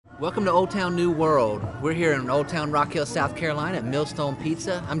Welcome to Old Town New World. We're here in Old Town Rock Hill, South Carolina at Millstone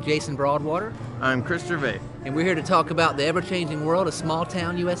Pizza. I'm Jason Broadwater. I'm Chris Gervais. And we're here to talk about the ever-changing world of small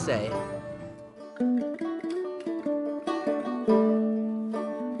town USA.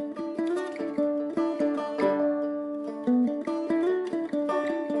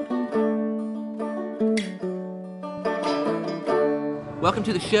 Welcome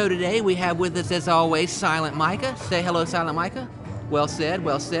to the show today. We have with us, as always, Silent Micah. Say hello, Silent Micah. Well said,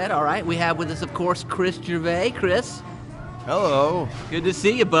 well said. All right, we have with us, of course, Chris Gervais. Chris. Hello. Good to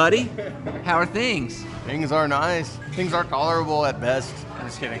see you, buddy. How are things? Things are nice. Things are tolerable at best. I'm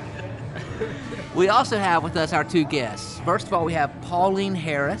just kidding. We also have with us our two guests. First of all, we have Pauline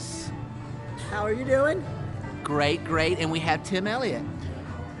Harris. How are you doing? Great, great. And we have Tim Elliott.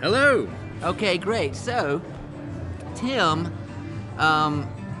 Hello. Okay, great. So, Tim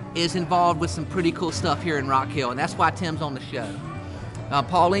is involved with some pretty cool stuff here in Rock Hill, and that's why Tim's on the show.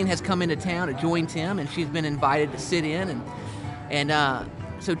 Pauline has come into town to join Tim, and she's been invited to sit in.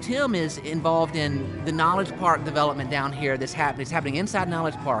 So Tim is involved in the Knowledge Park development down here that's happening. It's happening inside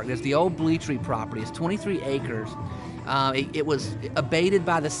Knowledge Park. There's the old Bleachery property. It's 23 acres. It was abated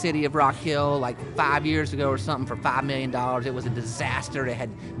by the city of Rock Hill like 5 years ago or something for $5 million. It was a disaster. It had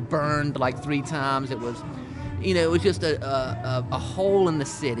burned like 3 times. It was just a hole in the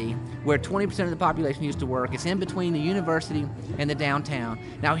city where 20% of the population used to work. It's in between the university and the downtown.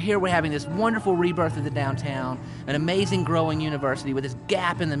 Now here we're having this wonderful rebirth of the downtown, an amazing growing university with this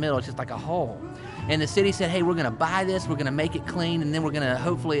gap in the middle. It's just like a hole. And the city said, hey, we're going to buy this, we're going to make it clean, and then we're going to,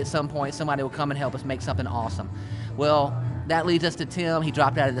 hopefully at some point, somebody will come and help us make something awesome. Well, that leads us to Tim. He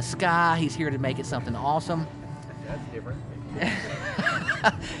dropped out of the sky. He's here to make it something awesome. That's different.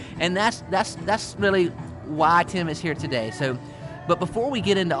 And that's really why Tim is here today. But before we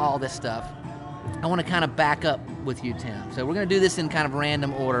get into all this stuff, I want to kind of back up with you, Tim. So we're going to do this in kind of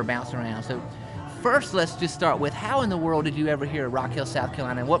random order, bounce around. So first, let's just start with, how in the world did you ever hear of Rock Hill, South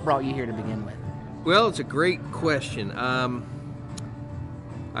Carolina, and what brought you here to begin with? Well, it's a great question.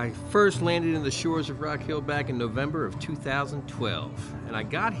 I first landed in the shores of Rock Hill back in November of 2012, and I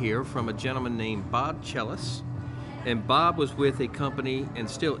got here from a gentleman named Bob Chellis. And Bob was with a company, and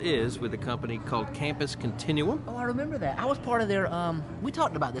still is, with a company called Campus Continuum. Oh, I remember that. I was part of their, we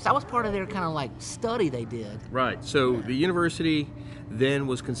talked about this. I was part of their kind of like study they did. Right. So the university then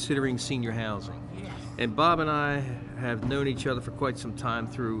was considering senior housing. Yes. And Bob and I have known each other for quite some time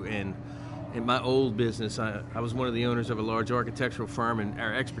through, and in my old business, I was one of the owners of a large architectural firm, and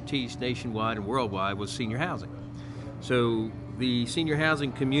our expertise nationwide and worldwide was senior housing. So the senior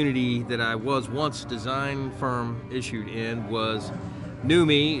housing community that I was once design firm issued in knew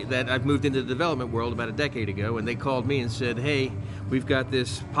me, that I've moved into the development world about a decade ago, and they called me and said, hey, we've got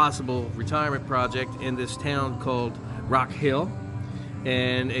this possible retirement project in this town called Rock Hill,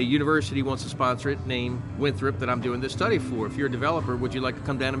 and a university wants to sponsor it named Winthrop that I'm doing this study for. If you're a developer, would you like to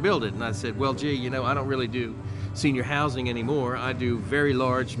come down and build it? And I said, well, gee, I don't really do senior housing anymore. I do very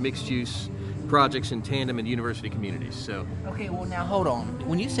large mixed-use projects in tandem in university communities. So okay, well now hold on.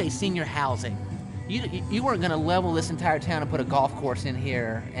 When you say senior housing, you weren't going to level this entire town and put a golf course in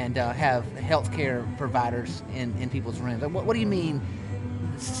here and have healthcare providers in people's rooms. What do you mean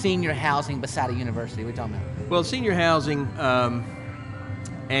senior housing beside a university? What are you talking about? Well, senior housing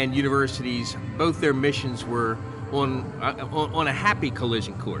and universities, both their missions were on a happy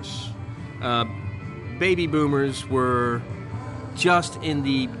collision course. Baby boomers were just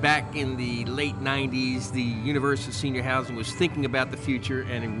back in the late 90s, the universal senior housing was thinking about the future,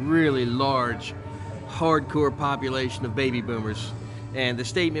 and a really large, hardcore population of baby boomers. And the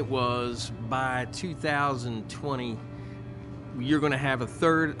statement was, by 2020, you're going to have a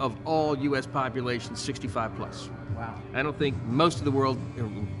third of all U.S. population 65 plus. Wow. I don't think most of the world,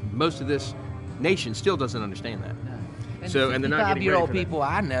 most of this nation still doesn't understand that. No. And they're not getting ready for 65-year-old people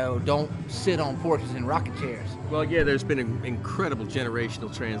I know don't sit on porches in rocking chairs. Well, yeah, there's been an incredible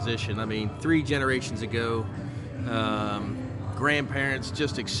generational transition. I mean, 3 generations ago, grandparents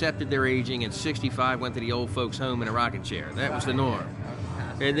just accepted their aging, and 65 went to the old folks' home in a rocking chair. That was the norm.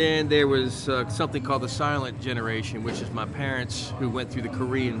 And then there was something called the silent generation, which is my parents, who went through the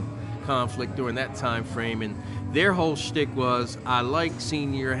Korean conflict during that time frame, and their whole shtick was, I like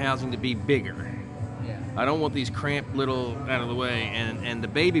senior housing to be bigger. I don't want these cramped little out of the way. And the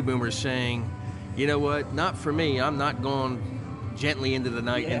baby boomers saying, you know what, not for me. I'm not going gently into the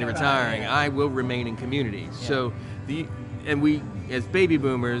night into retiring. I will remain in communities. Yeah. So we, as baby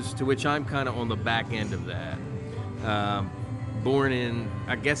boomers, to which I'm kind of on the back end of that, born in,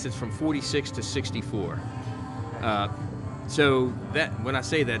 I guess it's from 46 to 64. So that when I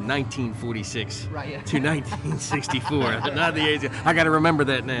say that 1946 Right, yeah. to 1964, not the age. I got to remember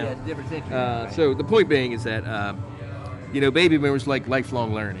that now. Yeah, it's a different century. Right. So the point being is that baby boomers like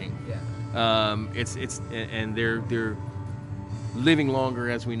lifelong learning. Yeah. And they're living longer,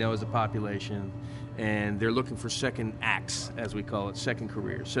 as we know, as a population, and they're looking for second acts, as we call it, second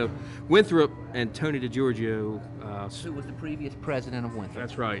careers. So Winthrop and Tony DiGiorgio. Who was the previous president of Winthrop?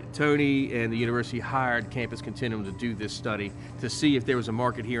 That's right. Tony and the university hired Campus Continuum to do this study to see if there was a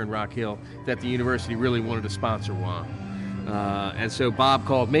market here in Rock Hill that the university really wanted to sponsor one. And so Bob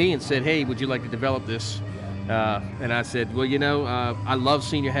called me and said, hey, would you like to develop this? And I said, well, I love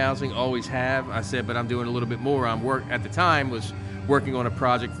senior housing, always have. I said, but I'm doing a little bit more. At the time was working on a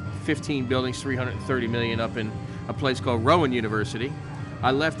project, 15 buildings, $330 million up in a place called Rowan University. I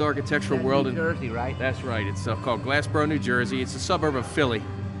left architectural world in New Jersey, right? That's right. It's called Glassboro, New Jersey. It's a suburb of Philly.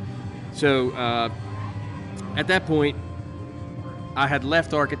 So at that point, I had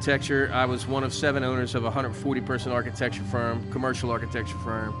left architecture. I was one of 7 owners of a 140-person architecture firm, commercial architecture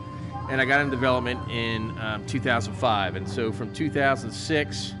firm, and I got in development in 2005. And so from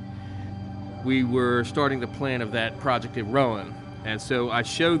 2006, we were starting the plan of that project at Rowan. And so I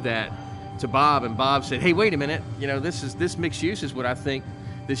showed that to Bob, and Bob said, hey, wait a minute, this mixed use is what I think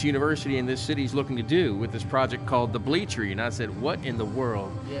this university in this city is looking to do with this project called the Bleachery. And I said, what in the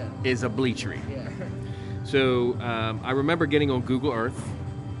world is a Bleachery? Yeah. So I remember getting on Google Earth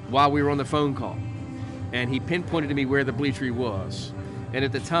while we were on the phone call, and he pinpointed to me where the Bleachery was. And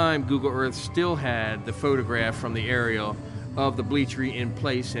at the time, Google Earth still had the photograph from the aerial of the Bleachery in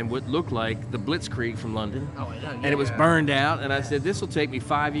place and what looked like the Blitzkrieg from London. And it was burned out, and I said, this will take me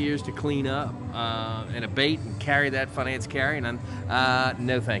 5 years to clean up and abate and carry that finance carry, and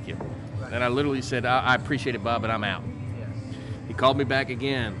no thank you. Right. And I literally said, I appreciate it, Bob, but I'm out. Yeah. He called me back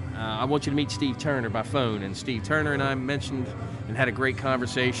again. I want you to meet Steve Turner by phone, and Steve Turner and I mentioned and had a great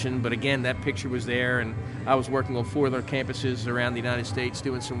conversation, but again, that picture was there, and I was working on 4 other campuses around the United States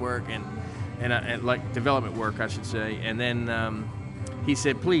doing some work, and like development work, I should say. And then he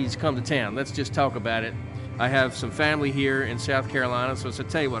said, please come to town. Let's just talk about it. I have some family here in South Carolina, so I said,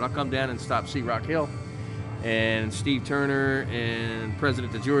 tell you what, I'll come down and stop see Rock Hill. And Steve Turner and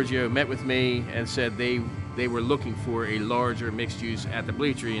President DiGiorgio met with me and said they were looking for a larger mixed use at the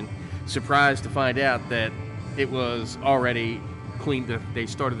Bleachery, and surprised to find out that it was already cleaned. They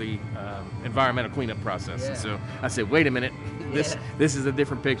started the environmental cleanup process. Yeah. And so I said, wait a minute, this is a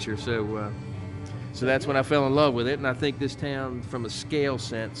different picture. So that's when I fell in love with it, and I think this town, from a scale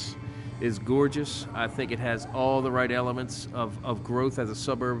sense, is gorgeous. I think it has all the right elements of growth as a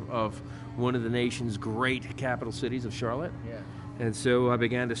suburb of one of the nation's great capital cities of Charlotte. Yeah. And so I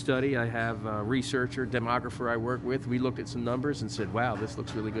began to study. I have a researcher, demographer I work with. We looked at some numbers and said, wow, this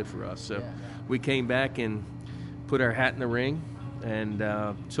looks really good for us. So we came back and put our hat in the ring and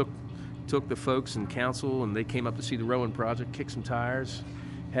took the folks in council, and they came up to see the Rowan project, kicked some tires,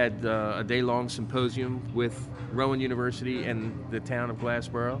 had a day-long symposium with Rowan University and the town of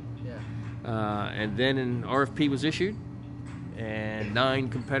Glassboro. Yeah. And then an RFP was issued, and 9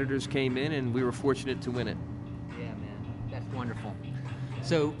 competitors came in, and we were fortunate to win it. Yeah, man, that's wonderful.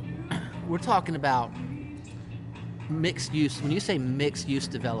 So we're talking about mixed use. When you say mixed use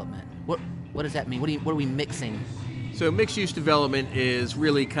development, what does that mean? What are we mixing? So mixed use development is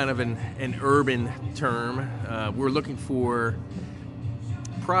really kind of an urban term. We're looking for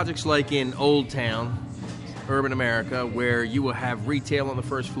projects like in Old Town, urban America, where you will have retail on the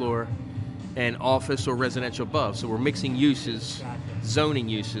first floor and office or residential above. So we're mixing uses, zoning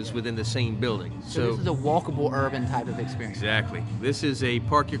uses within the same building. So this is a walkable urban type of experience. Exactly. This is a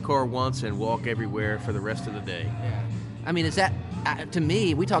park your car once and walk everywhere for the rest of the day. Yeah. I mean, is that, to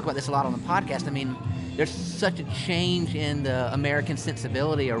me, we talk about this a lot on the podcast. I mean, there's such a change in the American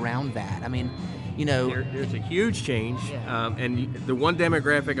sensibility around that. I mean, there's a huge change, and the one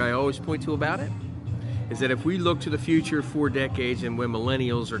demographic I always point to about it is that if we look to the future 4 decades and when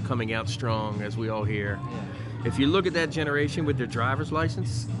millennials are coming out strong, as we all hear, if you look at that generation with their driver's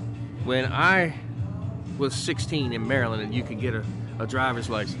license, when I was 16 in Maryland and you could get a driver's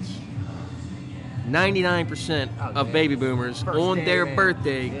license, 99% of baby boomers on their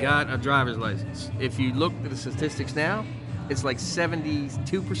birthday got a driver's license. If you look at the statistics now, it's like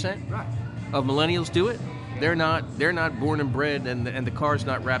 72%. Right. Of millennials do it. They're not born and bred, and the car's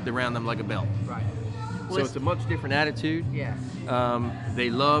not wrapped around them like a belt. Right. So it's a much different attitude. Yeah. They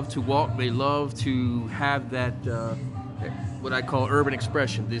love to walk. They love to have that what I call urban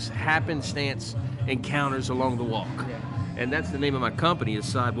expression. This happenstance encounters along the walk. Yeah. And that's the name of my company, is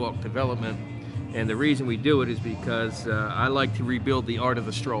Sidewalk Development. And the reason we do it is because I like to rebuild the art of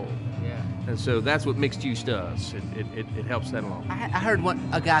the stroll. Yeah. And so that's what mixed use does. It helps that along. I heard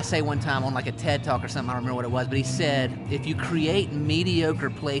a guy say one time on like a TED Talk or something, I don't remember what it was, but he said, if you create mediocre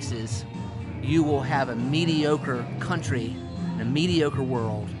places, you will have a mediocre country, and a mediocre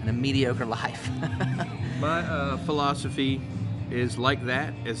world, and a mediocre life. My philosophy is like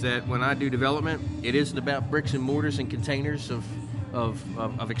that, is that when I do development, it isn't about bricks and mortars and containers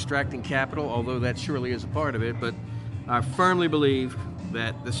of extracting capital, although that surely is a part of it, but I firmly believe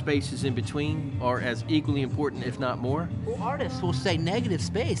that the spaces in between are as equally important, if not more. Well, artists will say negative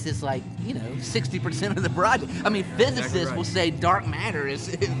space is like, 60% of the project. I mean, physicists Exactly right. will say dark matter is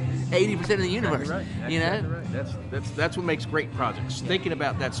 80% of the universe. Exactly right. That's what makes great projects. Thinking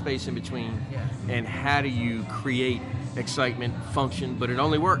about that space in between, and how do you create excitement, function, but it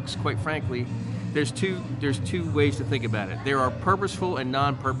only works, quite frankly. There's two ways to think about it. There are purposeful and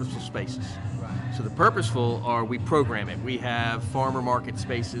non-purposeful spaces. So the purposeful are, we program it. We have farmer market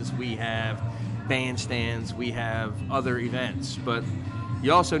spaces, we have bandstands, we have other events, but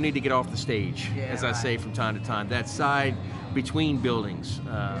you also need to get off the stage, I say from time to time. That side between buildings,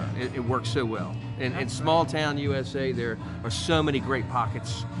 it works so well. In small town USA, there are so many great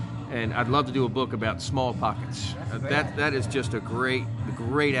pockets, and I'd love to do a book about small pockets. That is just the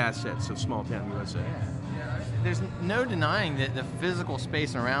great assets of small town USA. There's no denying that the physical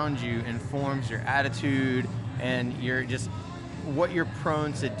space around you informs your attitude and your just what you're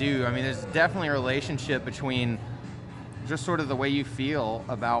prone to do. I mean, there's definitely a relationship between just sort of the way you feel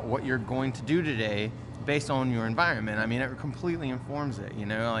about what you're going to do today based on your environment. I mean, it completely informs it,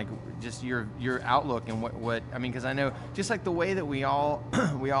 like just your outlook and what I mean, because I know just like the way that we all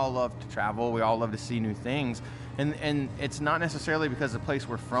love to travel, we all love to see new things, and it's not necessarily because the place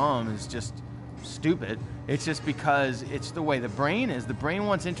we're from is just stupid. It's just because it's the way the brain is. The brain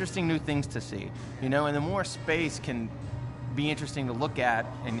wants interesting new things to see, and the more space can be interesting to look at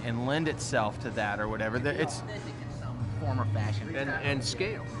and lend itself to that or whatever. It's authentic in some form or fashion. And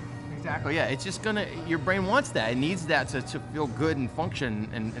scale. exactly, yeah. It's just your brain wants that. It needs that to feel good and function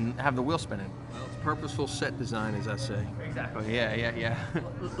and have the wheel spinning. Well, it's purposeful set design, as I say. Exactly, yeah.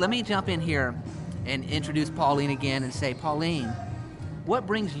 Let me jump in here and introduce Pauline again and say, Pauline, what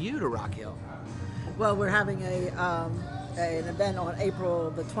brings you to Rock Hill? Well, we're having an event on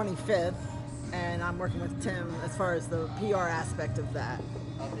April the 25th, and I'm working with Tim as far as the PR aspect of that.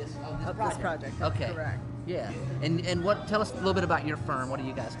 Of this project. Okay. Correct. Yeah. And tell us a little bit about your firm. What do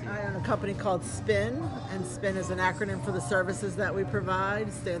you guys do? I own a company called SPIN, and SPIN is an acronym for the services that we provide.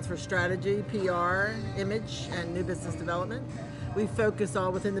 It stands for strategy, PR, image, and new business development. We focus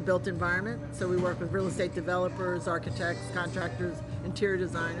all within the built environment, so we work with real estate developers, architects, contractors, interior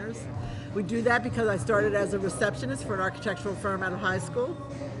designers. We do that because I started as a receptionist for an architectural firm out of high school,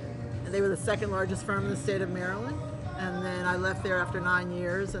 and they were the second largest firm in the state of Maryland. And then I left there after 9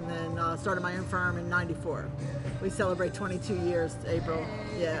 years, and then started my own firm in '94. We celebrate 22 years, April.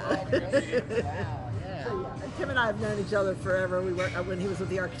 Yeah. Tim and I have known each other forever. We worked when he was with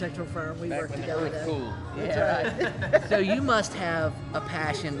the architectural firm. We worked together. Cool. Yeah. Right. So you must have a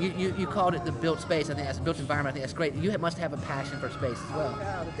passion. You called it the built space. I think that's built environment. I think that's great. You must have a passion for space as well.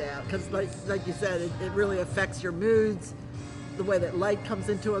 Without a doubt, because like you said, it really affects your moods, the way that light comes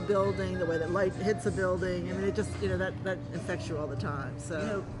into a building, the way that light hits a building. I mean, it just that affects you all the time.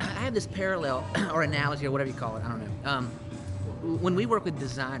 So I have this parallel or analogy or whatever you call it. I don't know. When we work with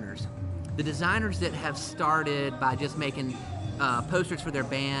designers, the designers that have started by just making posters for their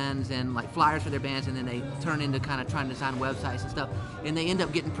bands and like flyers for their bands, and then they turn into kind of trying to design websites and stuff, and they end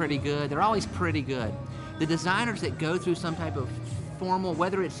up getting pretty good. They're always pretty good. The designers that go through some type of formal,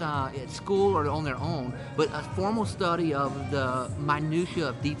 whether it's at school or on their own, but a formal study of the minutia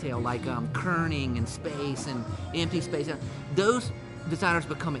of detail, like kerning and space and empty space, those designers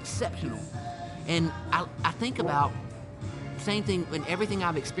become exceptional. And I think about same thing in everything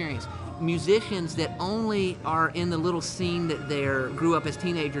I've experienced. Musicians that only are in the little scene that they grew up as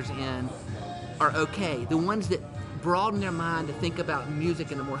teenagers in are okay. The ones that broaden their mind to think about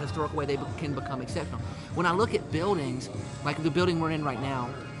music in a more historical way, they can become exceptional. When I look at buildings, like the building we're in right now,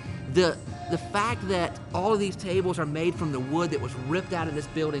 the fact that all of these tables are made from the wood that was ripped out of this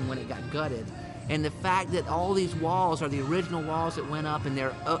building when it got gutted, and the fact that all these walls are the original walls that went up and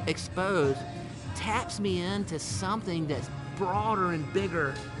they're exposed, taps me into something that's broader and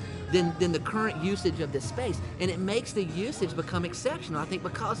bigger than the current usage of this space, and it makes the usage become exceptional. I think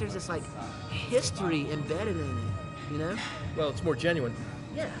because there's this like history embedded in it, Well, it's more genuine,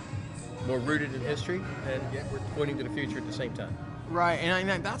 Yeah. more rooted in history, and yet we're pointing to the future at the same time. Right,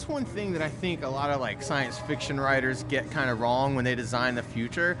 and that's one thing that I think a lot of like science fiction writers get kind of wrong when they design the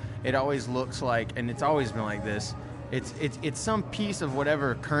future. It always looks like, and it's always been like this, it's some piece of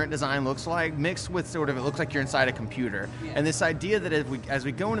whatever current design looks like, mixed with sort of, it looks like you're inside a computer. Yeah. And this idea that as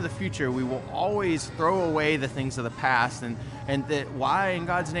we go into the future, we will always throw away the things of the past, and that why in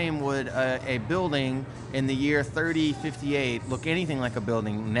God's name would a building in the year 3058 look anything like a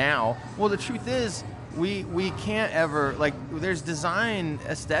building now? Well, the truth is, we can't ever, like, there's design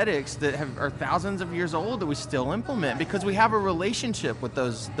aesthetics that are thousands of years old that we still implement because we have a relationship with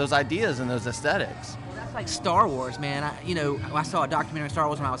those ideas and those aesthetics. That's like Star Wars, man. I saw a documentary on Star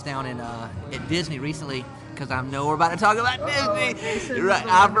Wars when I was down at Disney recently, because I know we're about to talk about Disney. Right,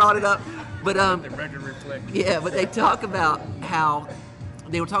 I brought it up. But yeah, but they talk about how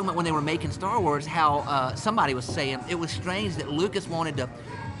they were talking about when they were making Star Wars, how somebody was saying it was strange that Lucas wanted to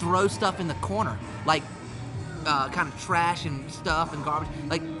throw stuff in the corner, like kind of trash and stuff and garbage.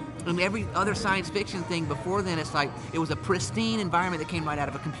 Like in every other science fiction thing before then, it's like it was a pristine environment that came right out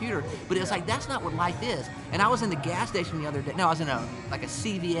of a computer. But it was like, that's not what life is. And I was in the gas station the other day. No, I was in a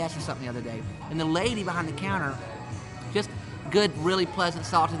CVS or something the other day. And the lady behind the counter, just good, really pleasant,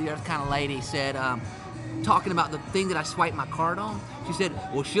 salt of the earth kind of lady, said, talking about the thing that I swiped my card on, she said,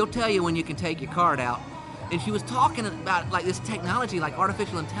 well, she'll tell you when you can take your card out. And she was talking about like this technology, like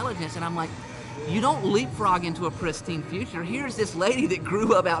artificial intelligence, and I'm like, you don't leapfrog into a pristine future. Here's this lady that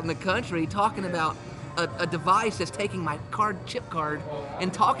grew up out in the country talking about a device that's taking my chip card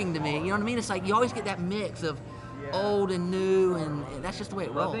and talking to me. You know what I mean? It's like you always get that mix of old and new, and that's just the way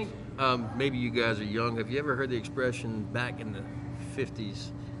it rolls. I think maybe you guys are young. Have you ever heard the expression back in the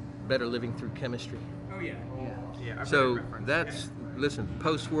 50s, better living through chemistry? Oh, yeah. So that's, listen,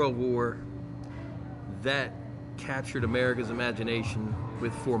 post-World War, that captured America's imagination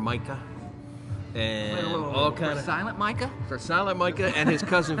with Formica and all kind of Silent Micah? For Silent Micah and his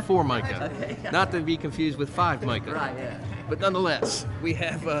cousin Formica. Okay. Not to be confused with Five Micah. Right, yeah. But nonetheless, we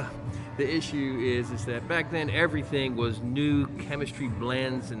have the issue is that back then everything was new chemistry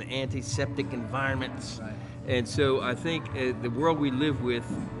blends and antiseptic environments. Right. And so I think the world we live with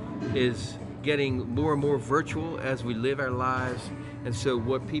is getting more and more virtual as we live our lives. And so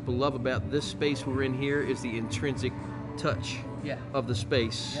what people love about this space we're in here is the intrinsic touch of the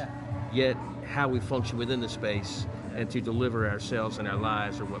space, yet how we function within the space and to deliver ourselves and our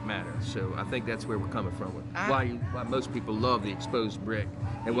lives are what matters. So I think that's where we're coming from. Why most people love the exposed brick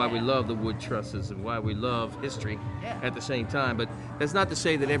and why we love the wood trusses and why we love history at the same time. But that's not to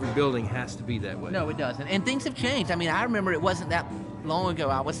say that every building has to be that way. No, it doesn't. And things have changed. I mean, I remember it wasn't that long ago,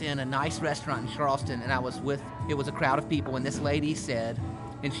 I was in a nice restaurant in Charleston, and it was a crowd of people, and this lady said,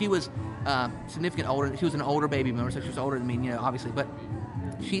 and she was significant older, she was an older baby boomer, so she was older than me, obviously, but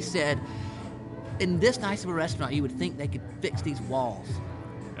she said, in this nice of a restaurant, you would think they could fix these walls.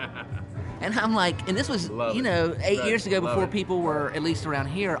 And I'm like, and this was, 8 years ago before people were, at least around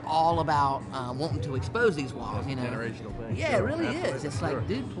here, all about wanting to expose these walls, Generational thing. Yeah, it really is. It's like,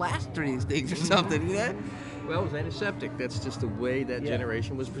 dude, plaster these things or something, Well, it was antiseptic. That's just the way that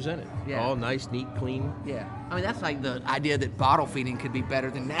generation was presented. Yeah. All nice, neat, clean. Yeah. I mean, that's like the idea that bottle feeding could be better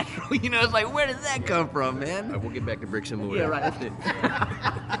than natural. It's like, where does that come from, man? We'll get back to bricks and mortar. Yeah, right.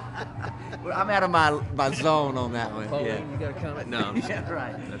 I'm out of my zone on that one. Pauline, you got a comment? No, I'm just Yeah,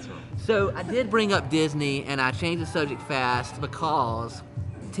 right. That's all. So I did bring up Disney, and I changed the subject fast because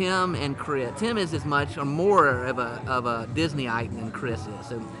Tim and Chris. Tim is as much or more of a Disneyite than Chris is.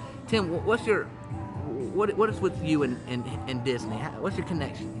 So, Tim, what is with you and Disney? What's your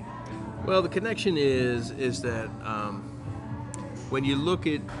connection? Well, the connection is that when you look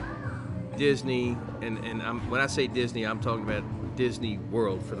at Disney, and when I say Disney, I'm talking about Disney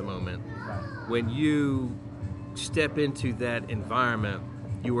World for the moment. Right. When you step into that environment,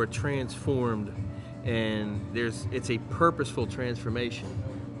 you are transformed, and it's a purposeful transformation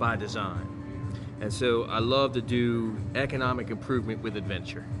by design. And so I love to do economic improvement with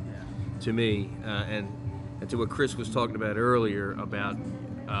adventure. To me, and to what Chris was talking about earlier about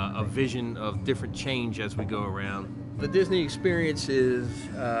a vision of different change as we go around. The Disney experience is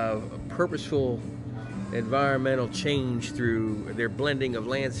a purposeful environmental change through their blending of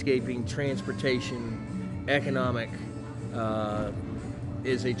landscaping, transportation, economic,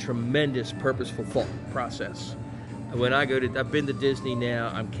 is a tremendous purposeful thought process. When I've been to Disney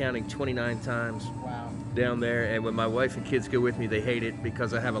now, I'm counting 29 times. Wow. Down there, and when my wife and kids go with me, they hate it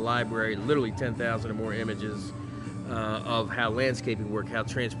because I have a library, literally 10,000 or more images of how landscaping work, how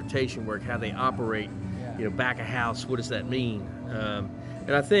transportation work, how they operate, back a house, what does that mean?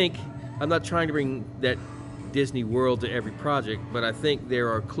 And I think, I'm not trying to bring that Disney World to every project, but I think there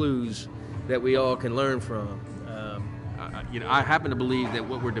are clues that we all can learn from. I happen to believe that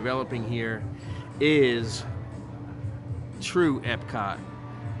what we're developing here is true Epcot,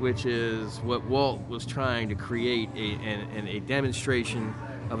 which is what Walt was trying to create, a demonstration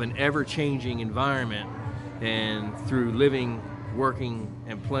of an ever-changing environment, and through living, working,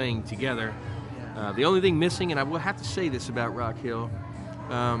 and playing together. The only thing missing, and I will have to say this about Rock Hill,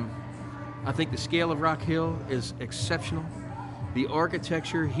 I think the scale of Rock Hill is exceptional. The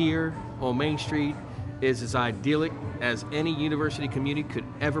architecture here on Main Street is as idyllic as any university community could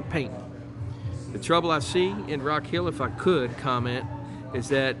ever paint. The trouble I see in Rock Hill, if I could comment, is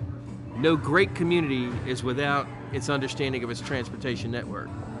that no great community is without its understanding of its transportation network.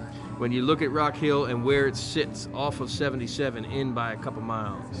 When you look at Rock Hill and where it sits off of 77 in by a couple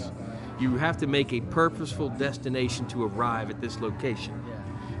miles, you have to make a purposeful destination to arrive at this location.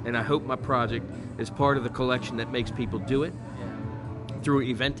 And I hope my project is part of the collection that makes people do it. Through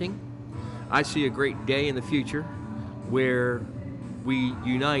eventing, I see a great day in the future where we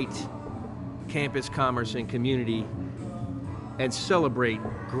unite campus, commerce, and community and celebrate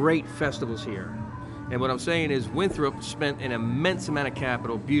great festivals here. And what I'm saying is Winthrop spent an immense amount of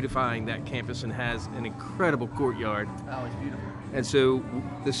capital beautifying that campus and has an incredible courtyard. Oh, it's beautiful. And so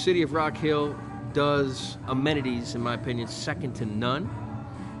the city of Rock Hill does amenities, in my opinion, second to none.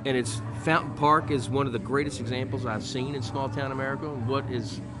 And its Fountain Park is one of the greatest examples I've seen in small town America of what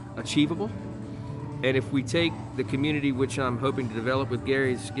is achievable. And if we take the community, which I'm hoping to develop with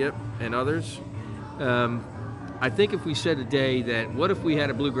Gary, Skip, and others, I think if we said today that what if we had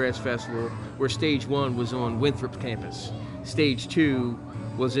a bluegrass festival where stage 1 was on Winthrop's campus, stage 2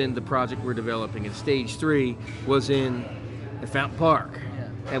 was in the project we're developing, and stage 3 was in the Fountain Park.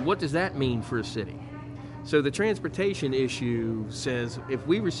 And what does that mean for a city? So the transportation issue says if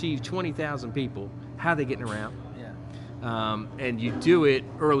we receive 20,000 people, how are they getting around? And you do it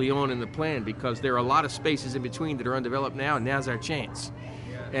early on in the plan because there are a lot of spaces in between that are undeveloped now, and now's our chance.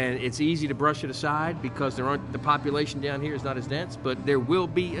 And it's easy to brush it aside because the population down here is not as dense, but there will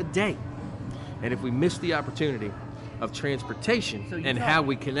be a day. And if we miss the opportunity of transportation and how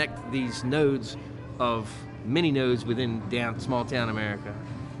we connect these nodes of many nodes within small town America,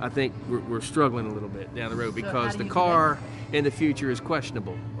 I think we're struggling a little bit down the road because the car in the future is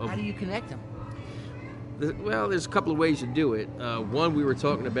questionable. How do you connect them? Well, there's a couple of ways to do it. One, we were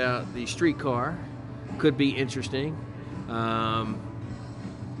talking about the streetcar, could be interesting.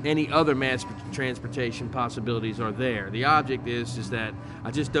 Any other mass transportation possibilities are there. The object is that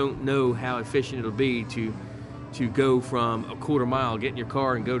I just don't know how efficient it'll be to go from a quarter mile, get in your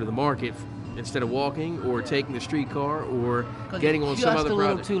car and go to the market instead of walking or taking the streetcar or getting on some other project. Just a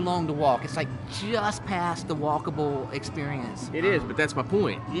little too long to walk. It's like just past the walkable experience. It is, but that's my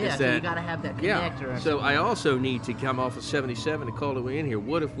point. Yeah, so you got to have that connector. Yeah. So I also need to come off of 77 and call it way in here.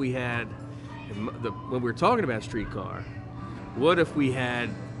 What if we had, when we're talking about streetcar, what if we had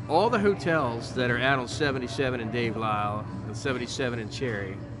all the hotels that are out on 77 and Dave Lyle and 77 and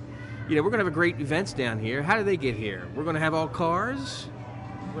Cherry? We're going to have a great events down here. How do they get here? We're going to have all cars.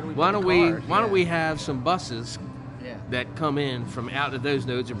 Why don't we have some buses that come in from out of those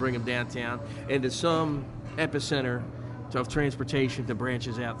nodes and bring them downtown into some epicenter of transportation that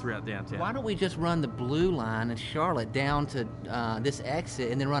branches out throughout downtown? Why don't we just run the blue line in Charlotte down to this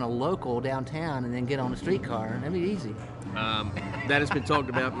exit and then run a local downtown and then get on a streetcar? That'd be easy. That has been talked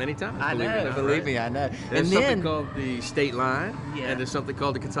about many times. Believe me, I know. There's something called the State Line, and there's something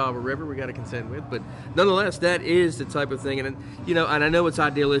called the Catawba River we got to contend with. But nonetheless, that is the type of thing. And and I know it's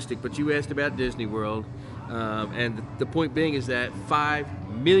idealistic, but you asked about Disney World, and the point being is that 5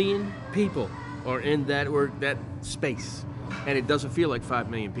 million people are in that space, and it doesn't feel like 5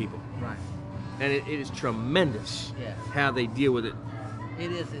 million people. Right. And it is tremendous how they deal with it.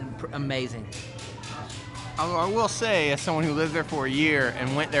 It is amazing. I will say, as someone who lived there for a year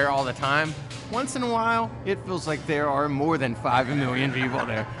and went there all the time, once in a while, it feels like there are more than 5 million people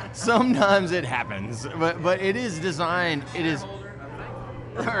there. Sometimes it happens, but it is designed. It is.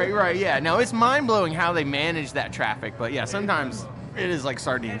 Right, yeah. Now, it's mind-blowing how they manage that traffic, but yeah, sometimes it is like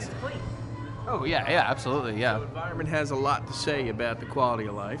sardines. Oh, yeah, absolutely, yeah. The environment has a lot to say about the quality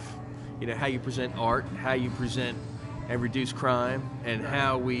of life. How you present art, how you present and reduce crime, and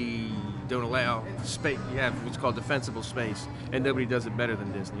how we don't allow space. You have what's called defensible space, and nobody does it better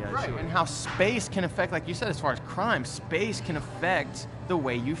than Disney. Right, and how space can affect, like you said, as far as crime, space can affect the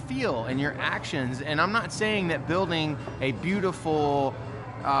way you feel and your actions. And I'm not saying that building a beautiful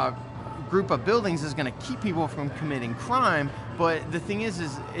group of buildings is going to keep people from committing crime, but the thing is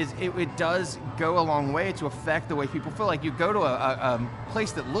it does go a long way to affect the way people feel. Like you go to a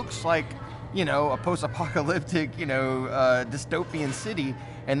place that looks like, a post-apocalyptic, dystopian city,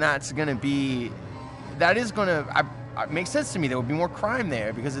 and that is going to make sense to me. There would be more crime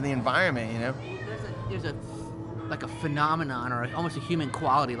there because of the environment, There's a like a phenomenon or almost a human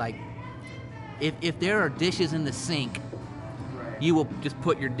quality. Like if there are dishes in the sink, you will just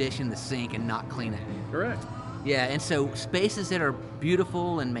put your dish in the sink and not clean it. Correct. Yeah, and so spaces that are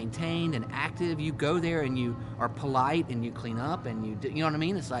beautiful and maintained and active, you go there and you are polite and you clean up and you know what I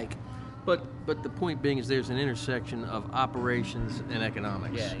mean? It's like, But the point being is there's an intersection of operations and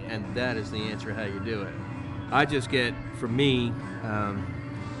economics, Yeah, yeah. and that is the answer how you do it. I just get, for me,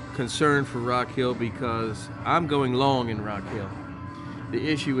 concerned for Rock Hill because I'm going long in Rock Hill. The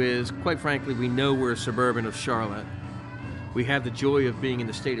issue is, quite frankly, we know we're a suburban of Charlotte. We have the joy of being in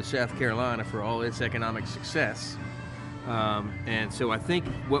the state of South Carolina for all its economic success. And so I think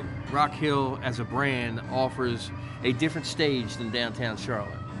what Rock Hill as a brand offers a different stage than downtown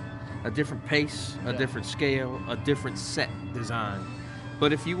Charlotte. A different pace, a different scale, a different set design.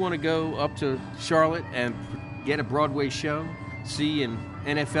 But if you want to go up to Charlotte and get a Broadway show, see an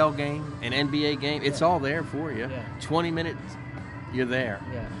NFL game, an NBA game, it's all there for you. Yeah. 20 minutes, you're there.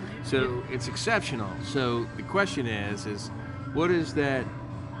 yeah. So it's exceptional. So the question is what is that?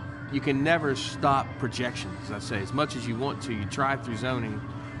 You can never stop projections, as I say, as much as you want to. You try through zoning,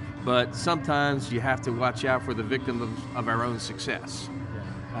 but sometimes you have to watch out for the victim of our own success.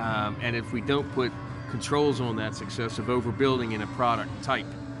 And if we don't put controls on that success of overbuilding in a product type,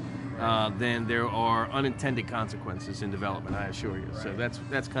 then there are unintended consequences in development, I assure you. So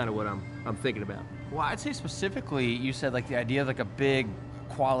that's kind of what I'm thinking about. Well, I'd say specifically, you said like the idea of like a big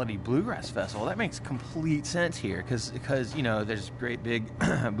quality bluegrass festival. That makes complete sense here because you know there's great big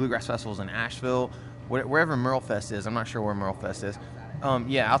bluegrass festivals in Asheville, wherever Merlefest is. I'm not sure where Merlefest is.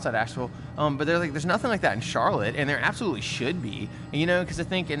 Outside Asheville. But there's nothing like that in Charlotte, and there absolutely should be. You know, because I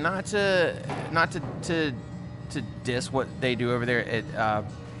think, and not to diss what they do over there at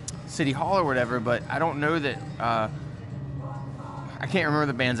City Hall or whatever, but I don't know that. I can't remember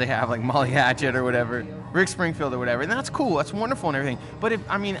the bands they have, like Molly Hatchet or whatever, Rick Springfield or whatever, and that's cool, that's wonderful and everything. But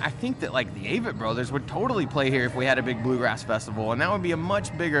I think that like the Avett Brothers would totally play here if we had a big bluegrass festival, and that would be a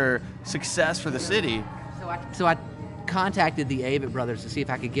much bigger success for the city. So I contacted the Avett Brothers to see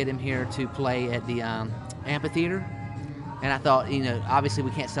if I could get him here to play at the amphitheater. And I thought, you know, obviously we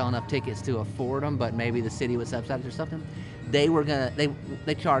can't sell enough tickets to afford them, but maybe the city would subsidize or something. They were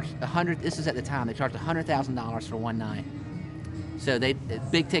they charged this is at the time, they charged $100,000 for one night. So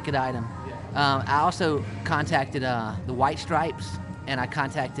big ticket item. I also contacted the White Stripes, and I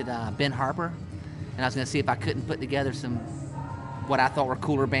contacted Ben Harper, and I was going to see if I couldn't put together some what I thought were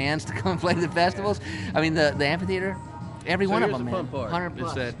cooler bands to come play the festivals. I mean, the amphitheater, every one of them, man. 100 plus.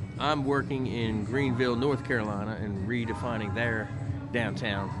 Is that I'm working in Greenville, North Carolina, and redefining their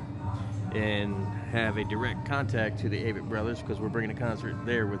downtown, and have a direct contact to the Avett Brothers because we're bringing a concert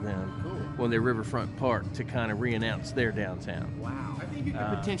there with them on their Riverfront Park to kind of re-announce their downtown. Wow. I think you could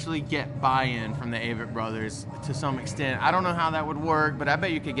potentially get buy-in from the Avett Brothers to some extent. I don't know how that would work, but I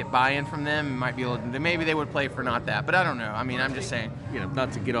bet you could get buy-in from them. It might be maybe they would play for not that, but I don't know. I mean, I'm just saying. You know,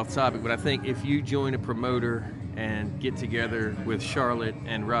 not to get off topic, but I think if you join a promoter and get together with Charlotte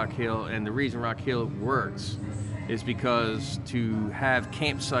and Rock Hill, and the reason Rock Hill works is because to have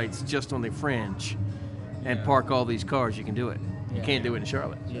campsites just on the fringe and park all these cars, you can do it. You can't do it in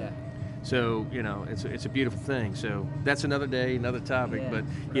Charlotte. Yeah. So, you know, it's a beautiful thing. So that's another day, another topic. But,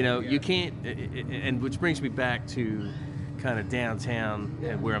 you know, you can't, and which brings me back to kind of downtown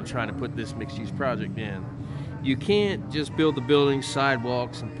and where I'm trying to put this mixed-use project in. You can't just build the buildings,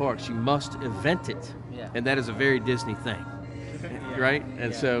 sidewalks, and parks. You must event it. Yeah. And that is a very Disney thing, right?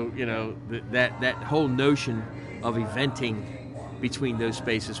 And so, you know, that whole notion of eventing between those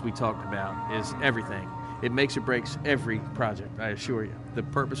spaces we talked about is everything. It makes or breaks every project, I assure you. The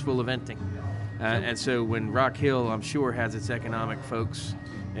purposeful eventing. And so when Rock Hill, I'm sure, has its economic folks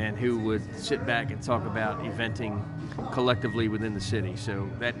and who would sit back and talk about eventing collectively within the city. So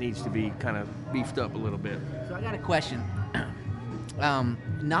that needs to be kind of beefed up a little bit. So I got a question.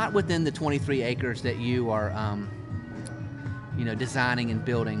 Not within the 23 acres that you are, designing and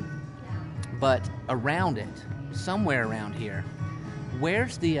building, but around it, somewhere around here,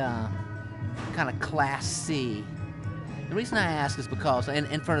 where's the kind of Class C? The reason I ask is because,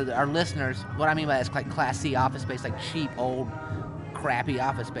 and for our listeners, what I mean by that is like Class C office space, like cheap, old, crappy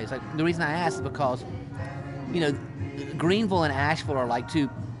office space. Like the reason I ask is because, Greenville and Asheville are like two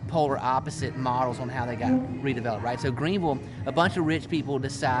polar opposite models on how they got redeveloped, right? So Greenville, a bunch of rich people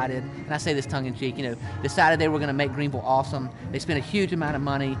decided, and I say this tongue-in-cheek, decided they were going to make Greenville awesome. They spent a huge amount of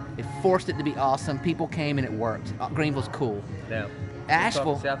money. They forced it to be awesome. People came and it worked. Greenville's cool. Now,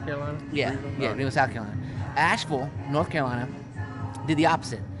 Asheville, South Carolina? Yeah, Greenville, South Carolina. Asheville, North Carolina, did the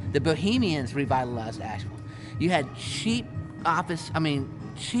opposite. The Bohemians revitalized Asheville. You had cheap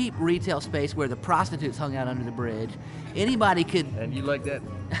cheap retail space where the prostitutes hung out under the bridge. Anybody could. And you like that?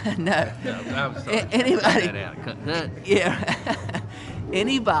 No. I'm sorry. Anybody. Cut that out. Cut that. Yeah.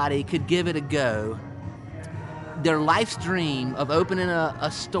 Anybody could give it a go. Their life's dream of opening a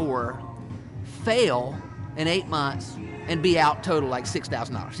store fail in 8 months and be out total like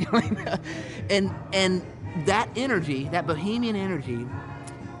 $6,000. You know what I mean? And that energy, that bohemian energy,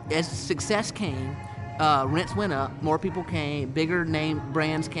 as success came, rents went up, more people came, bigger name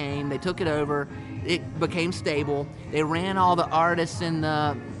brands came, they took it over, it became stable, they ran all the artists and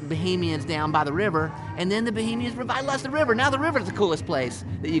the bohemians down by the river, and then the bohemians revitalized the river. Now the river's the coolest place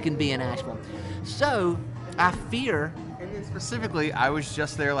that you can be in Asheville. So I fear... And then specifically, I was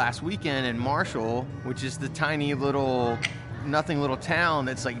just there last weekend in Marshall, which is the tiny little... nothing little town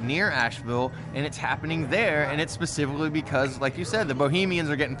that's like near Asheville, and it's happening there, and it's specifically because, like you said, the bohemians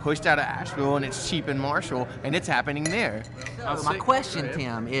are getting pushed out of Asheville and it's cheap in Marshall, and it's happening there. So my question,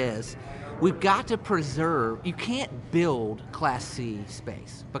 Tim, is we've got to preserve, you can't build Class C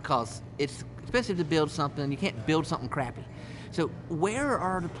space because it's expensive to build something, you can't build something crappy. So where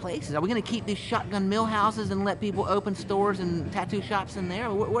are the places? Are we going to keep these shotgun mill houses and let people open stores and tattoo shops in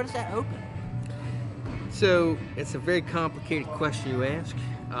there? Where does that open? So it's a very complicated question you ask.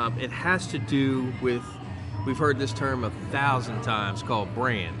 It has to do with, we've heard this term 1,000 times, called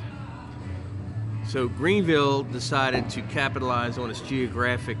brand. So Greenville decided to capitalize on its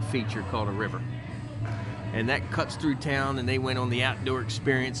geographic feature called a river. And that cuts through town, and they went on the outdoor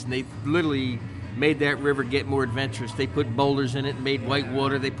experience, and they literally made that river get more adventurous. They put boulders in it and made white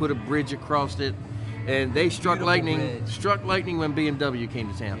water. They put a bridge across it, and they struck lightning when BMW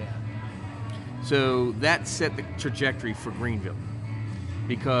came to town. Yeah. So that set the trajectory for Greenville,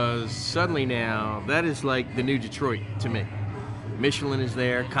 because suddenly now that is like the new Detroit to me. Michelin is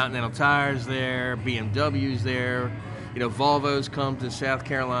there, Continental Tire's there, BMW's there, Volvo's come to South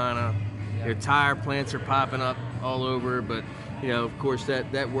Carolina. Their tire plants are popping up all over, but of course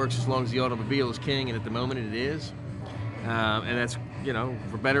that works as long as the automobile is king, and at the moment it is, and that's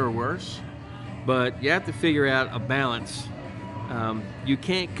for better or worse. But you have to figure out a balance. You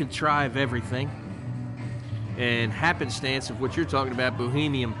can't contrive everything. And happenstance of what you're talking about,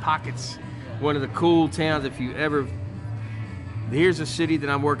 bohemian pockets. One of the cool towns, here's a city that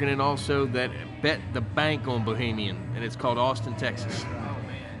I'm working in also that bet the bank on bohemian, and it's called Austin, Texas.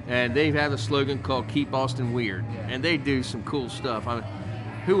 And they have a slogan called Keep Austin Weird. And they do some cool stuff.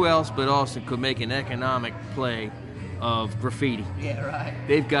 Who else but Austin could make an economic play of graffiti? Yeah, right.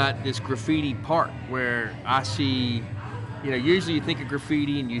 They've got this graffiti park where I see... usually you think of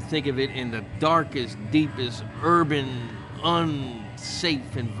graffiti and you think of it in the darkest, deepest, urban,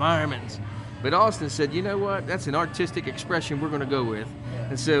 unsafe environments. But Austin said, you know what? That's an artistic expression we're going to go with.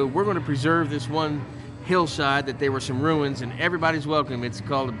 And so we're going to preserve this one hillside that there were some ruins, and everybody's welcome. It's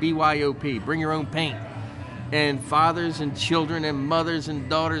called a BYOP, bring your own paint. And fathers and children and mothers and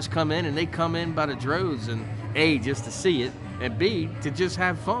daughters come in, and they come in by the droves, and A, just to see it, and B, to just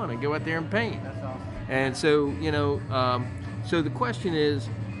have fun and go out there and paint. That's awesome. And so, so the question is,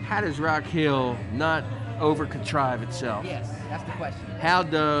 how does Rock Hill not over-contrive itself? Yes, that's the question. How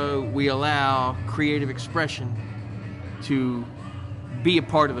do we allow creative expression to be a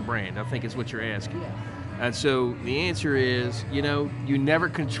part of the brand? I think is what you're asking. Yeah. And so the answer is, you never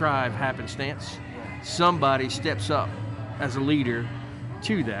contrive happenstance. Somebody steps up as a leader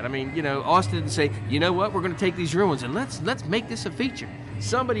to that. I mean, Austin didn't say, you know what, we're going to take these ruins and let's make this a feature.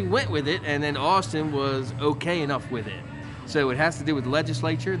 Somebody went with it, and then Austin was okay enough with it. So it has to do with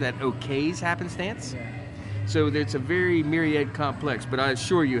legislature that okays happenstance. Yeah. So it's a very myriad complex, but I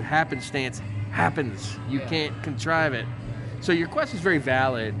assure you, happenstance happens. You can't contrive it. So your question is very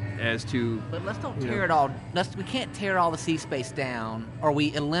valid as to... But let's don't tear it all. We can't tear all the sea space down, or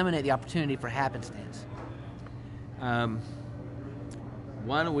we eliminate the opportunity for happenstance.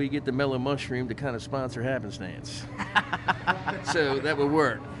 Why don't we get the Mellow Mushroom to kind of sponsor happenstance? So that would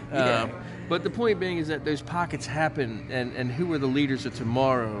work. Yeah. But the point being is that those pockets happen, and who are the leaders of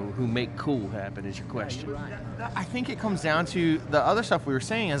tomorrow who make cool happen is your question. I think it comes down to the other stuff we were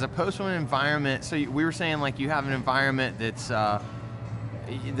saying, as opposed to an environment. So we were saying, like, you have an environment that's the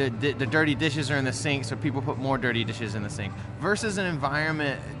dirty dishes are in the sink, so people put more dirty dishes in the sink, versus an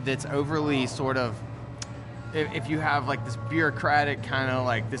environment that's overly sort of, if you have like this bureaucratic kind of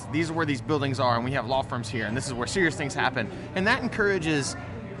like this, these are where these buildings are, and we have law firms here, and this is where serious things happen, and that encourages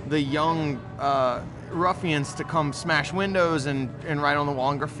the young ruffians to come smash windows and write on the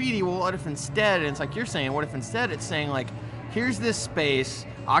wall and graffiti. Well, what if instead, and it's like you're saying, what if instead it's saying, like, here's this space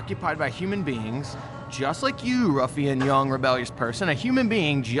occupied by human beings, just like you, ruffian, young, rebellious person, a human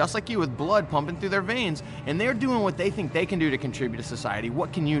being just like you with blood pumping through their veins, and they're doing what they think they can do to contribute to society.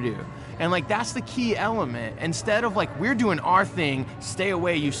 What can you do? And like, that's the key element. Instead of like, we're doing our thing, stay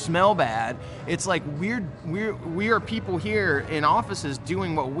away, you smell bad, it's like we are people here in offices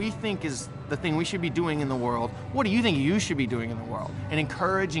doing what we think is the thing we should be doing in the world. What do you think you should be doing in the world? And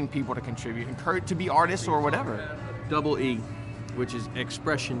encouraging people to contribute, encourage to be artists or whatever. Double E, which is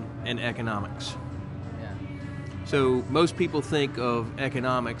expression and economics. So most people think of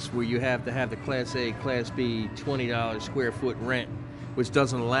economics where you have to have the Class A, Class B, $20 square foot rent, which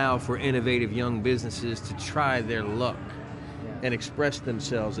doesn't allow for innovative young businesses to try their luck and express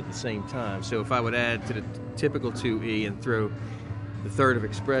themselves at the same time. So if I would add to the typical 2E and throw the third of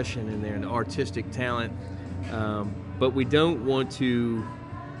expression in there, and the artistic talent, but we don't want to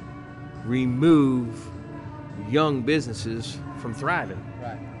remove young businesses from thriving.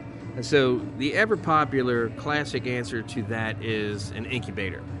 Right. And so the ever popular classic answer to that is an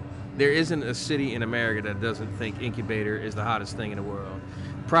incubator. There isn't a city in America that doesn't think incubator is the hottest thing in the world.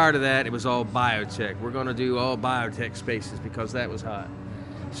 Prior to that, it was all biotech. We're going to do all biotech spaces because that was hot.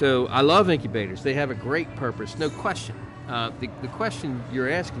 So I love incubators. They have a great purpose, no question. The question you're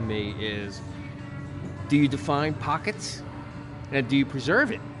asking me is, do you define pockets and do you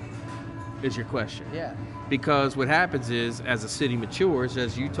preserve it, is your question. Yeah. Because what happens is, as a city matures,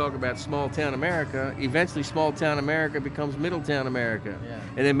 as you talk about small town America, eventually small town America becomes middle town America. Yeah.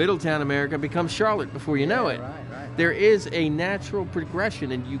 And then middle town America becomes Charlotte before you know it. Right. There is a natural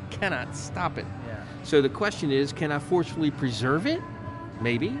progression and you cannot stop it. Yeah. So the question is, can I forcefully preserve it?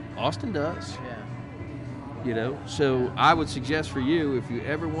 Maybe. Austin does. Yeah. You know, so I would suggest for you, if you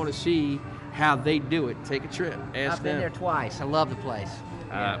ever want to see how they do it, take a trip. Ask I've been them. there twice. I love the place.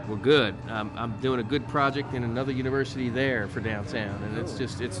 Well, good. I'm doing a good project in another university there for downtown, and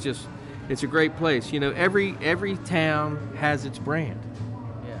it's a great place. You know, every town has its brand.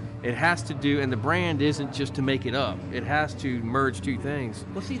 Yeah. It has to do, and the brand isn't just to make it up. It has to merge two things.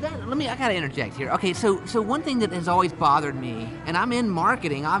 Well, see that. I gotta interject here. Okay, so one thing that has always bothered me, and I'm in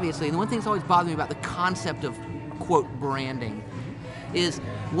marketing, obviously, and the one thing that's always bothered me about the concept of quote branding is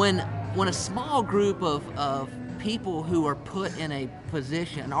when a small group of people who are put in a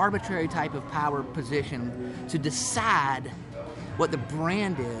position, an arbitrary type of power position, to decide what the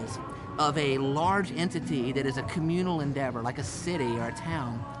brand is of a large entity that is a communal endeavor, like a city or a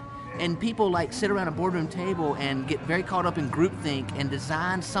town. And people like sit around a boardroom table and get very caught up in groupthink and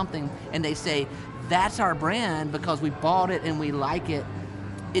design something, and they say, that's our brand because we bought it and we like it.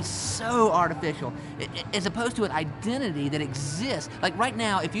 It's so artificial, as opposed to an identity that exists. Like right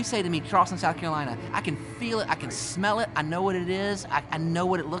now, if you say to me, Charleston, South Carolina, I can feel it, I can smell it, I know what it is, I know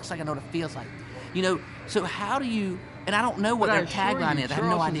what it looks like, I know what it feels like. You know, so how do you, and I don't know what their tagline is, I have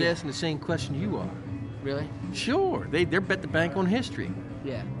no Charleston's idea. asking the same question you are. Really? Sure, they're bet the bank on history.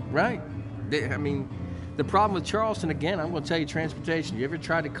 Yeah. Right. I mean, the problem with Charleston, again, I'm going to tell you transportation. You ever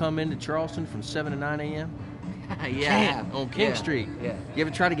tried to come into Charleston from 7 to 9 a.m.? Yeah. On King Street. Yeah. You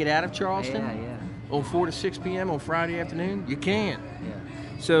ever try to get out of Charleston? Yeah. On 4 to 6 p.m. on Friday afternoon? You can't.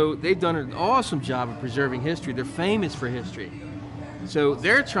 Yeah. So they've done an awesome job of preserving history. They're famous for history. So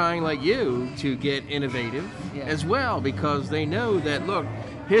they're trying, like you, to get innovative as well, because they know that, look,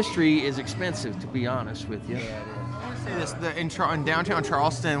 history is expensive, to be honest with you. Yeah, it is. I want to say this, in downtown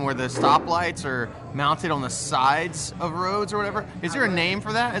Charleston, where the stoplights are mounted on the sides of roads or whatever, is there a name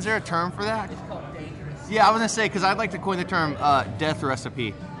for that? Is there a term for that? It's called dangerous. Yeah, I was going to say, because I'd like to coin the term death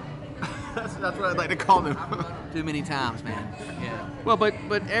recipe. That's what I'd like to call them. Too many times, man. Yeah. Well, but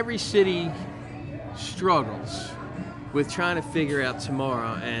every city struggles with trying to figure out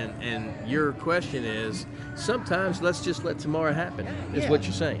tomorrow, and your question is, sometimes let's just let tomorrow happen, is what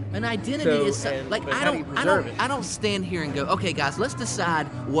you're saying. An identity So, is like but I how do you don't preserve it? I don't stand here and go, okay, guys, let's decide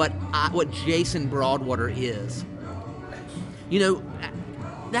what Jason Broadwater is. You know,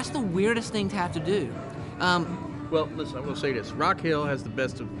 that's the weirdest thing to have to do. Well, listen, I'm going to say this. Rock Hill has the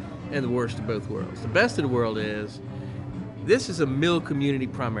best of and the worst of both worlds. The best of the world is, this is a mill community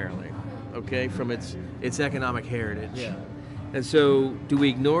primarily, okay, from its economic heritage. Yeah. And so, do we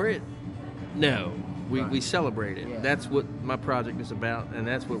ignore it? No. Right. We celebrate it. Yeah. That's what my project is about, and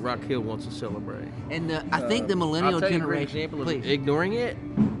that's what Rock Hill wants to celebrate. And I think the millennial I'll tell you a great generation. example of Please. ignoring it.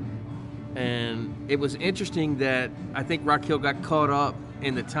 And it was interesting that I think Rock Hill got caught up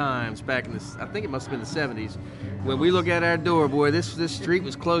in the times back in I think it must have been the 70s. When we look at our door, boy, this street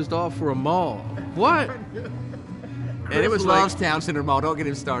was closed off for a mall. What? Chris it was loves like, Town Center Mall. Don't get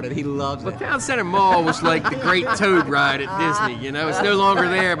him started. He loves well, it. Town Center Mall was like the Great Toad Ride at Disney. You know, it's no longer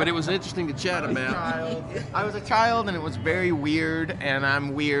there, but it was interesting to chat about. I was a child, and it was very weird, and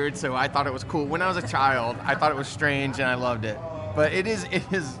I'm weird, so I thought it was cool. When I was a child, I thought it was strange, and I loved it. But it is,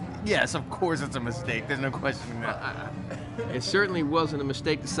 yes, of course it's a mistake. There's no questioning that. It certainly wasn't a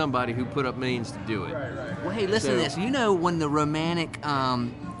mistake to somebody who put up means to do it. Well, hey, listen to this. You know, when the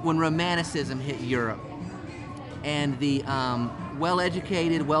when Romanticism hit Europe, and the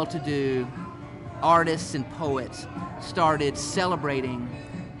well-educated, well-to-do artists and poets started celebrating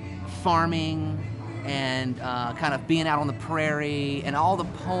farming and kind of being out on the prairie, and all the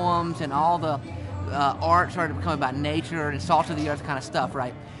poems and all the art started becoming about nature and salt of the earth kind of stuff,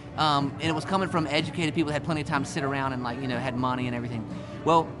 right? And it was coming from educated people that had plenty of time to sit around and, like, you know, had money and everything.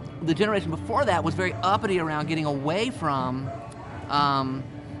 Well, the generation before that was very uppity around getting away from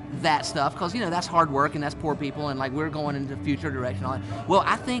that stuff, because, you know, that's hard work and that's poor people, and like we're going into the future direction. All that. Well,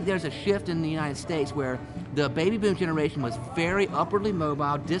 I think there's a shift in the United States where the baby boom generation was very upwardly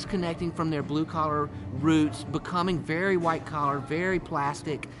mobile, disconnecting from their blue collar roots, becoming very white collar, very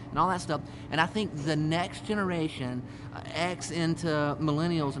plastic, and all that stuff. And I think the next generation, X into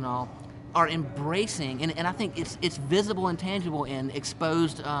millennials and all, are embracing, and I think it's visible and tangible in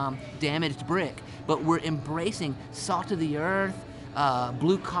exposed, damaged brick, but we're embracing salt of the earth,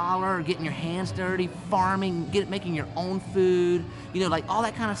 blue collar, getting your hands dirty, farming, making your own food, you know, like all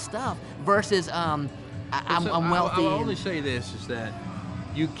that kind of stuff. Versus, I'm wealthy. I'll only say this, is that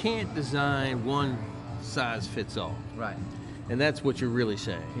you can't design one size fits all. Right. And that's what you're really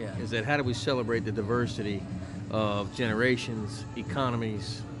saying. Yeah. Is that how do we celebrate the diversity of generations,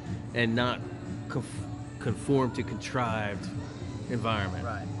 economies, and not conform to contrived environment?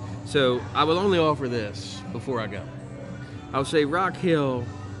 Right. So I will only offer this before I go. I would say Rock Hill,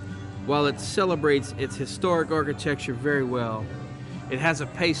 while it celebrates its historic architecture very well, it has a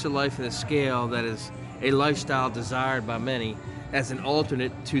pace of life and a scale that is a lifestyle desired by many as an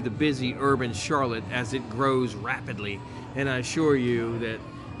alternate to the busy urban Charlotte as it grows rapidly. And I assure you that,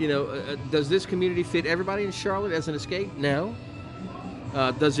 you know, does this community fit everybody in Charlotte as an escape? No.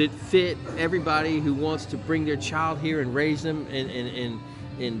 Does it fit everybody who wants to bring their child here and raise them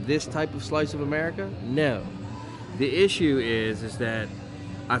in this type of slice of America? No. The issue is that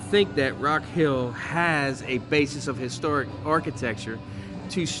I think that Rock Hill has a basis of historic architecture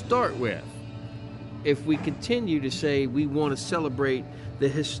to start with. If we continue to say we want to celebrate the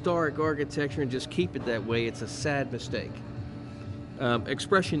historic architecture and just keep it that way, it's a sad mistake.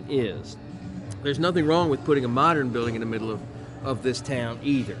 Expression is. There's nothing wrong with putting a modern building in the middle of this town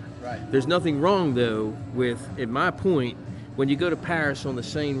either. Right. There's nothing wrong, though, with, at my point, when you go to Paris on the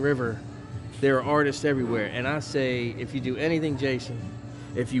Seine River, there are artists everywhere. And I say, if you do anything, Jason,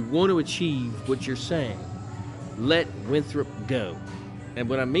 if you want to achieve what you're saying, let Winthrop go. And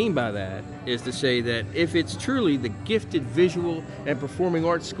what I mean by that is to say that if it's truly the gifted visual and performing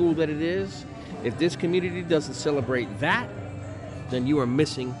arts school that it is, if this community doesn't celebrate that, then you are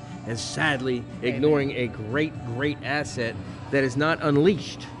missing and sadly ignoring a great, great asset that is not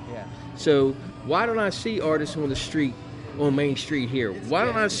unleashed. Yeah. So why don't I see artists on the street, on Main Street here? Why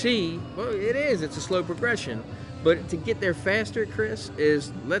don't I see, well, it's a slow progression, but to get there faster, Chris,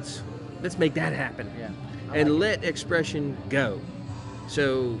 is let's make that happen. Yeah. And let expression go.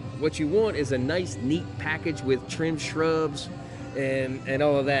 So what you want is a nice, neat package with trimmed shrubs and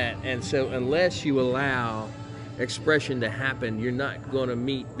all of that. And so unless you allow expression to happen, you're not going to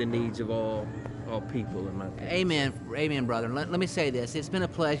meet the needs of all people, in my opinion. Amen, brother. Let me say this. It's been a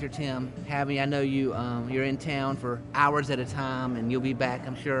pleasure, Tim, having you. I know you're in town for hours at a time, and you'll be back,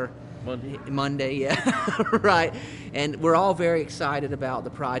 I'm sure, Monday, yeah, right. And we're all very excited about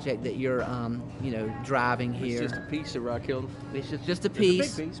the project that you're, driving here. It's just a piece of Rock Hill. It's just a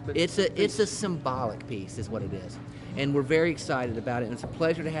piece. It's a big piece, but it's a symbolic piece, is what it is. And we're very excited about it. And it's a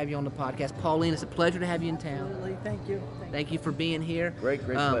pleasure to have you on the podcast. Pauline, it's a pleasure to have you in town. Absolutely. Thank you. Thank you for being here. Great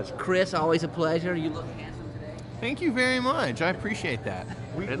pleasure. Chris, always a pleasure. You look handsome today. Thank you very much. I appreciate that.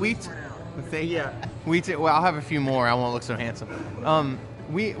 Well, I'll have a few more. I won't look so handsome.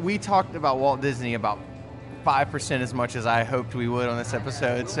 We talked about Walt Disney about 5% as much as I hoped we would on this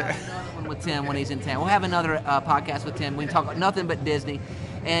episode. So. We'll have another one with Tim when he's in town. We'll have another podcast with Tim. We can talk about nothing but Disney,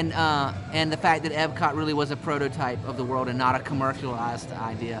 and the fact that Epcot really was a prototype of the world and not a commercialized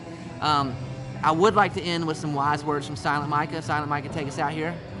idea. I would like to end with some wise words from Silent Micah. Silent Micah, take us out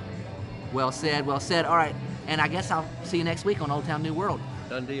here. Well said, well said. All right, and I guess I'll see you next week on Old Town New World.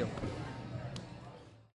 Done deal.